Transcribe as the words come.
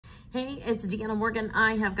Hey, it's Deanna Morgan.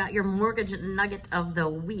 I have got your mortgage nugget of the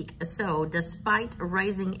week. So despite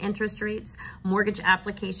rising interest rates, mortgage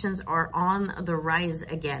applications are on the rise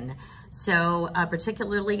again. So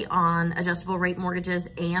particularly on adjustable rate mortgages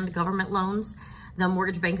and government loans, the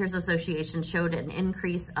Mortgage Bankers Association showed an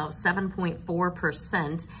increase of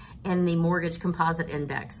 7.4% in the mortgage composite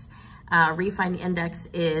index. Refi index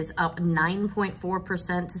is up 9.4%,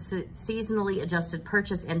 seasonally adjusted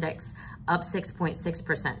purchase index up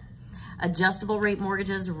 6.6%. Adjustable rate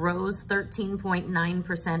mortgages rose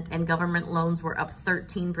 13.9% and government loans were up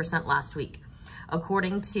 13% last week.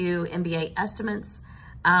 According to MBA estimates,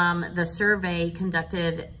 the survey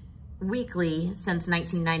conducted weekly since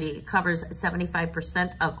 1990 covers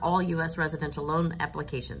 75% of all U.S. residential loan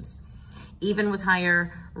applications. Even with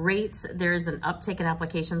higher rates, there's an uptick in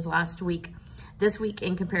applications this week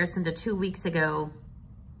in comparison to 2 weeks ago,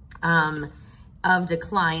 of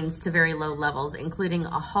declines to very low levels, including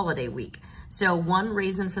a holiday week. So one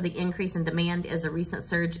reason for the increase in demand is a recent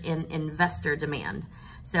surge in investor demand.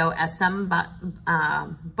 So as some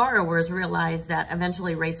borrowers realize that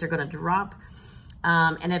eventually rates are going to drop,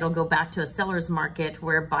 and it'll go back to a seller's market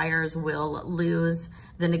where buyers will lose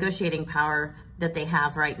the negotiating power that they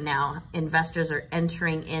have right now. Investors are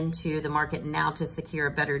entering into the market now to secure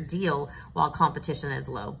a better deal while competition is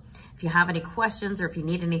low. If you have any questions or if you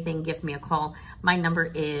need anything, give me a call. My number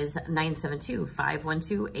is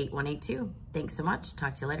 972-512-8182. Thanks so much.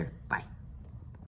 Talk to you later. Bye.